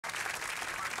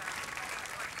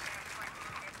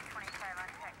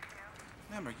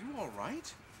Ma'am, are you all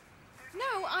right?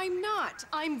 No, I'm not.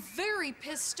 I'm very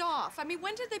pissed off. I mean,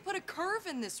 when did they put a curve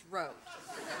in this road?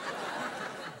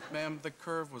 Ma'am, the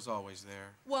curve was always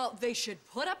there. Well, they should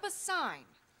put up a sign.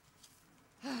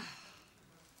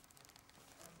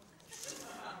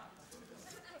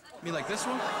 Me like this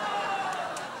one?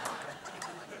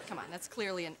 Come on, that's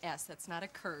clearly an S. That's not a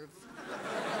curve.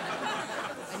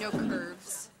 I know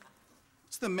curves.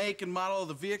 What's the make and model of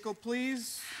the vehicle,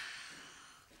 please?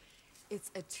 It's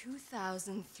a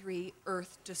 2003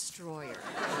 Earth Destroyer.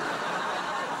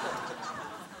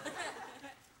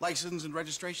 License and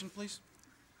registration, please?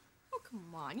 Oh,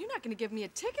 come on. You're not going to give me a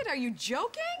ticket. Are you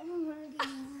joking? Oh, my God.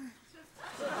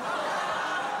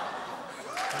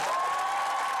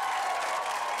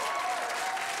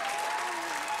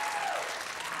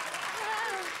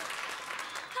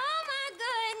 Oh, my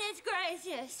goodness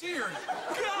gracious. Dear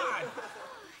God!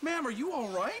 Ma'am, are you all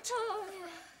right? Oh,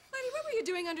 Lady, what were you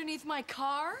doing underneath my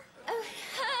car?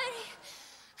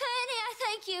 honey, I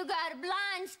think you got a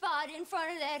blind spot in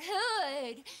front of that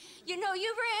hood. You know,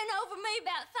 you ran over me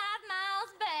about 5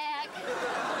 miles back.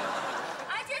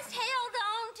 I just held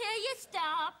on till you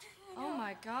stopped. Oh,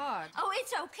 my God. Oh,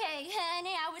 it's okay,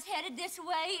 honey. I was headed this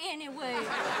way anyway.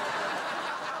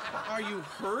 Are you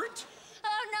hurt?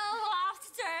 Oh, no,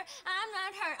 officer. I'm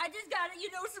not hurt. I just got,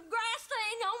 some grass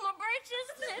stain on my britches.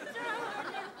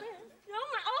 Oh,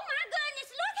 my goodness.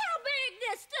 Look how big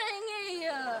this thing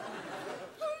is.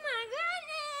 Oh, my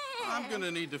goodness. I'm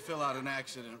gonna need to fill out an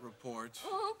accident report.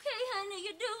 Okay, honey,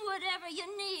 you do whatever you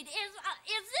need. Is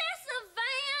this a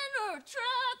van or a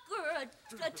truck or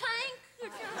a tank?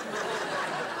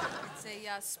 It's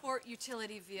a sport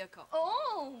utility vehicle.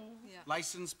 Oh. Yeah.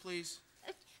 License, please?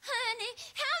 Honey,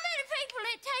 how many people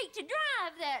it take to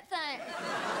drive that thing?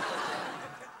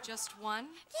 Just one?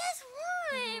 Just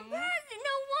one.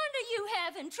 No wonder you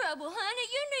having trouble, honey.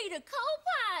 You need a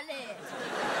co-pilot.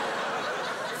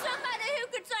 Somebody who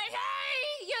could say,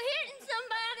 hey, you're hitting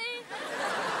somebody.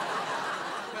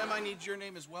 Ma'am, I need your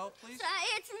name as well, please.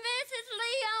 It's Mrs.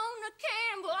 Leona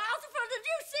Campbell. Alfred, did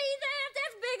you see that?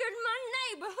 That's bigger than my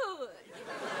neighborhood.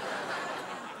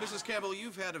 Mrs. Campbell,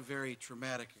 you've had a very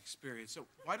traumatic experience, so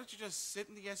why don't you just sit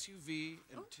in the SUV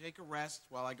and take a rest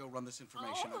while I go run this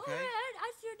information, okay? All right,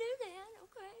 I sure do that,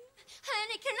 okay.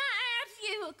 Honey, can I ask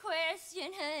you a question,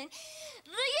 honey?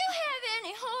 Do you have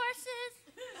any horses?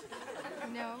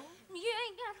 No. You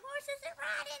ain't got horses? They're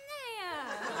right in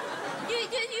there. Do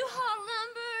you haul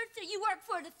lumber? Do you work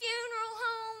for the funeral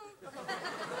home?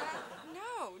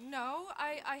 No.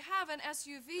 I have an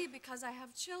SUV because I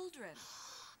have children.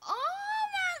 Oh,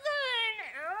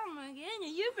 my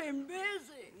goodness, you've been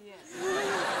busy. Yes.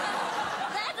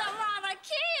 That's a lot of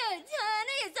kids,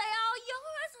 honey. Is they all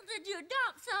yours, or did you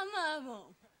adopt some of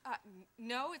them?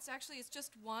 No, it's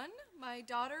just one. My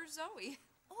daughter, Zoe.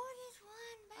 Oh, just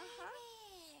one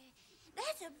baby.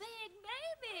 That's a big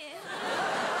baby.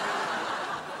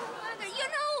 You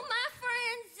know, my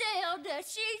friend Zelda,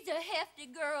 she's a hefty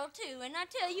girl, too. And I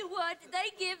tell you what, they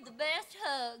give the best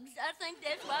hugs. I think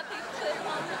that's why people put them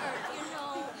on the earth, You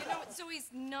know,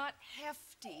 Zoe's not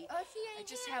hefty. Oh, she ain't I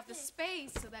just have the hefty.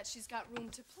 space so that she's got room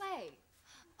to play.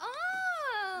 Oh,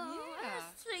 Yeah.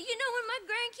 See, when my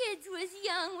grandkids was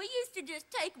young, we used to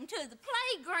just take them to the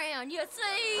playground, you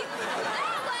see?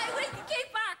 That way we could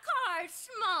keep our cars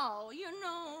small,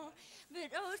 But,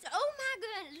 oh my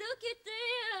goodness, look at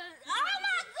this. Oh,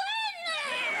 my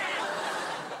goodness!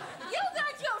 You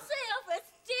got yourself a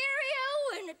stereo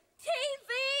and a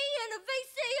TV and a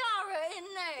VCR in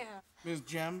there. Ms.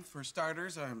 Jem, for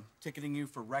starters, I'm ticketing you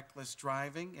for reckless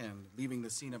driving and leaving the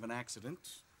scene of an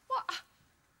accident. Well,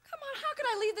 come on, how could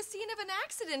I leave the scene of an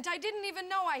accident? I didn't even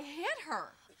know I hit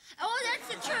her. Oh, that's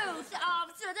the truth,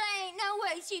 officer. There ain't no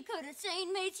way she could have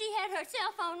seen me. She had her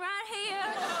cell phone right here.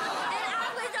 And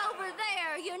I was over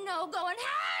there, going,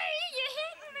 hey, you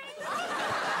hit me.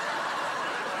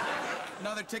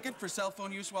 Another ticket for cell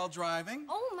phone use while driving.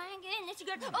 Oh, my goodness.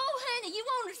 Oh, honey, you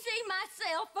want to see my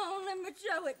cell phone? Let me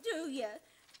show it to you.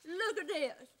 Look at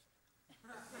this.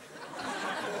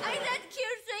 Ain't that the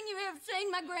cutest thing you've ever seen?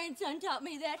 My grandson taught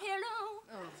me that. Hello?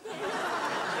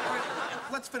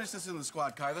 Let's finish this in the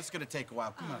squad car. That's gonna take a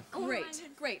while. Come on.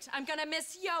 Great. I'm gonna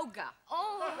miss yoga.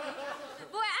 Oh,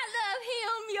 boy, I love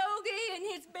him, Yogi, and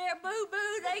his bear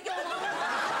boo-boo. They go